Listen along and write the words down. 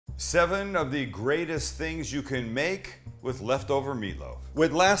7 of the greatest things you can make with leftover meatloaf.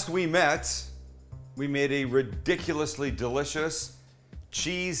 When last we met, we made a ridiculously delicious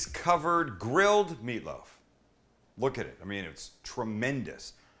cheese-covered grilled meatloaf. Look at it. I mean, it's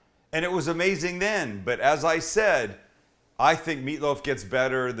tremendous. And it was amazing then, but as I said, I think meatloaf gets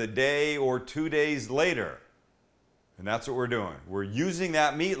better the day or 2 days later. And that's what we're doing. We're using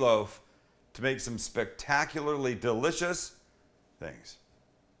that meatloaf to make some spectacularly delicious things.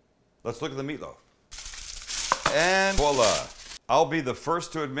 Let's look at the meatloaf. And voila. I'll be the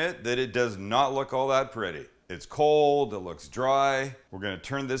first to admit that it does not look all that pretty. It's cold, it looks dry. We're gonna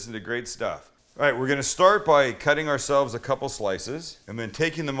turn this into great stuff. All right, we're gonna start by cutting ourselves a couple slices and then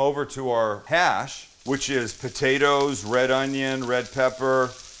taking them over to our hash, which is potatoes, red onion, red pepper,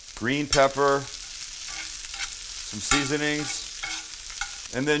 green pepper, some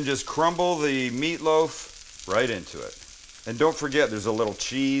seasonings, and then just crumble the meatloaf right into it. And don't forget, there's a little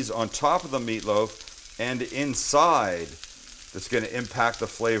cheese on top of the meatloaf and inside that's going to impact the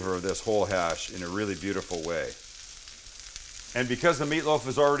flavor of this whole hash in a really beautiful way. And because the meatloaf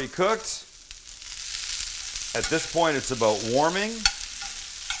is already cooked, at this point it's about warming.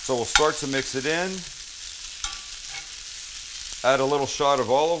 So we'll start to mix it in. Add a little shot of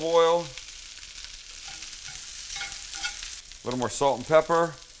olive oil, a little more salt and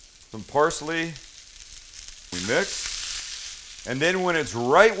pepper, some parsley. We mix. And then when it's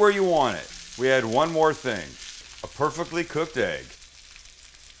right where you want it, we add one more thing, a perfectly cooked egg.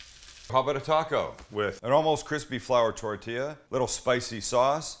 How about a taco with an almost crispy flour tortilla, little spicy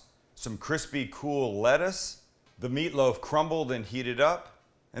sauce, some crispy cool lettuce, the meatloaf crumbled and heated up,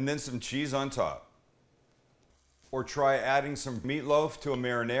 and then some cheese on top. Or try adding some meatloaf to a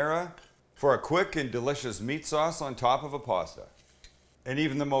marinara for a quick and delicious meat sauce on top of a pasta. And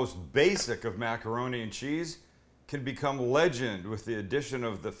even the most basic of macaroni and cheese can become legend with the addition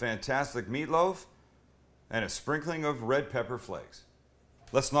of the fantastic meatloaf and a sprinkling of red pepper flakes.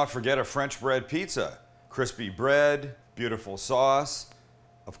 Let's not forget a French bread pizza. Crispy bread, beautiful sauce,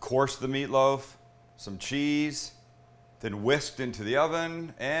 of course the meatloaf, some cheese, then whisked into the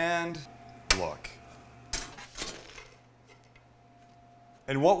oven, and look.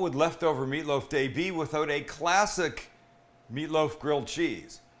 And what would leftover meatloaf day be without a classic meatloaf grilled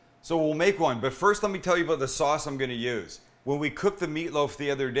cheese? So we'll make one, but first let me tell you about the sauce I'm gonna use. When we cooked the meatloaf the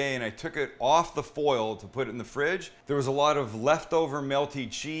other day and I took it off the foil to put it in the fridge, there was a lot of leftover melty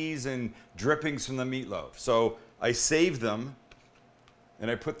cheese and drippings from the meatloaf. So I saved them and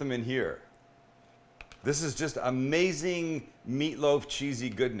I put them in here. This is just amazing meatloaf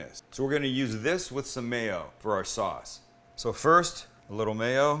cheesy goodness. So we're gonna use this with some mayo for our sauce. So first, a little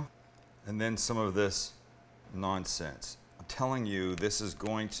mayo, and then some of this nonsense. I'm telling you, this is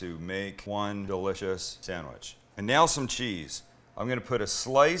going to make one delicious sandwich. And now some cheese. I'm gonna put a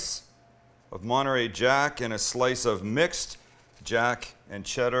slice of Monterey Jack and a slice of mixed Jack and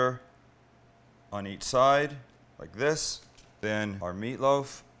cheddar on each side, like this. Then our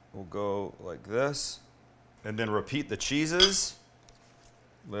meatloaf will go like this. And then repeat the cheeses.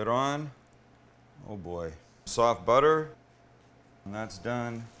 Lid on. Oh boy. Soft butter. And that's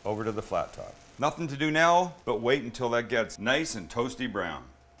done. Over to the flat top. Nothing to do now, but wait until that gets nice and toasty brown.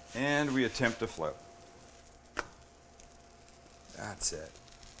 And we attempt to flip. That's it.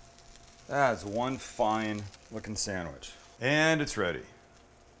 That's one fine looking sandwich. And it's ready.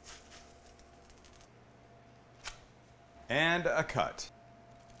 And a cut.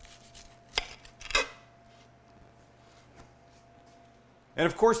 And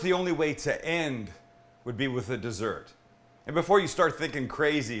of course, the only way to end would be with a dessert. And before you start thinking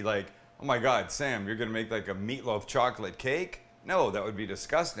crazy, like, oh my God, Sam, you're gonna make like a meatloaf chocolate cake? No, that would be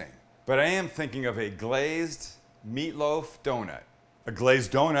disgusting. But I am thinking of a glazed meatloaf donut. A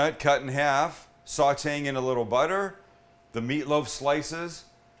glazed donut cut in half, sauteing in a little butter, the meatloaf slices,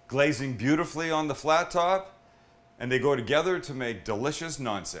 glazing beautifully on the flat top, and they go together to make delicious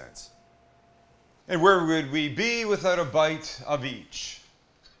nonsense. And where would we be without a bite of each?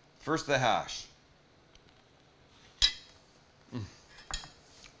 First, the hash.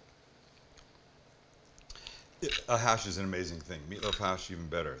 A hash is an amazing thing. Meatloaf hash, even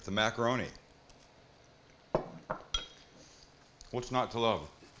better. The macaroni. What's not to love?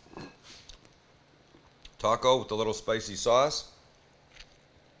 Taco with a little spicy sauce.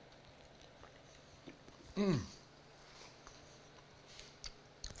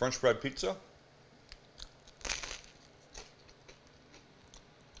 French bread pizza.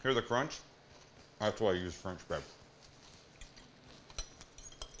 Hear the crunch? That's why I use French bread.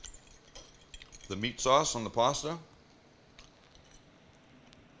 The meat sauce on the pasta.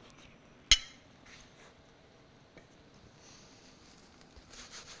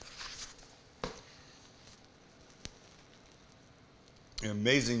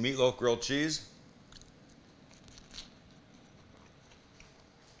 Amazing meatloaf grilled cheese.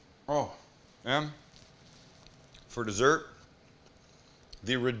 Oh, and for dessert,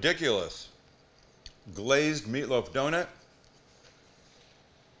 the ridiculous glazed meatloaf donut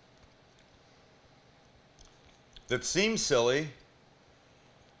that seems silly,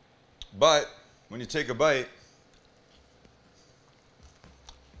 but when you take a bite,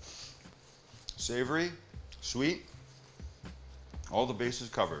 savory, sweet, all the bases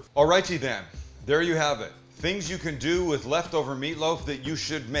covered. Alrighty then, there you have it. Things you can do with leftover meatloaf that you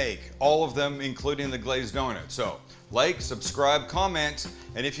should make. All of them, including the glazed donut. So, like, subscribe, comment,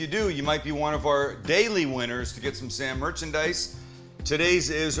 and if you do, you might be one of our daily winners to get some Sam merchandise. Today's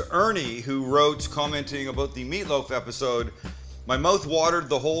is Ernie, who wrote, commenting about the meatloaf episode, "My mouth watered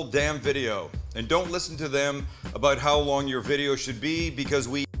the whole damn video. And don't listen to them about how long your video should be, because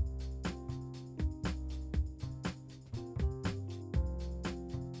we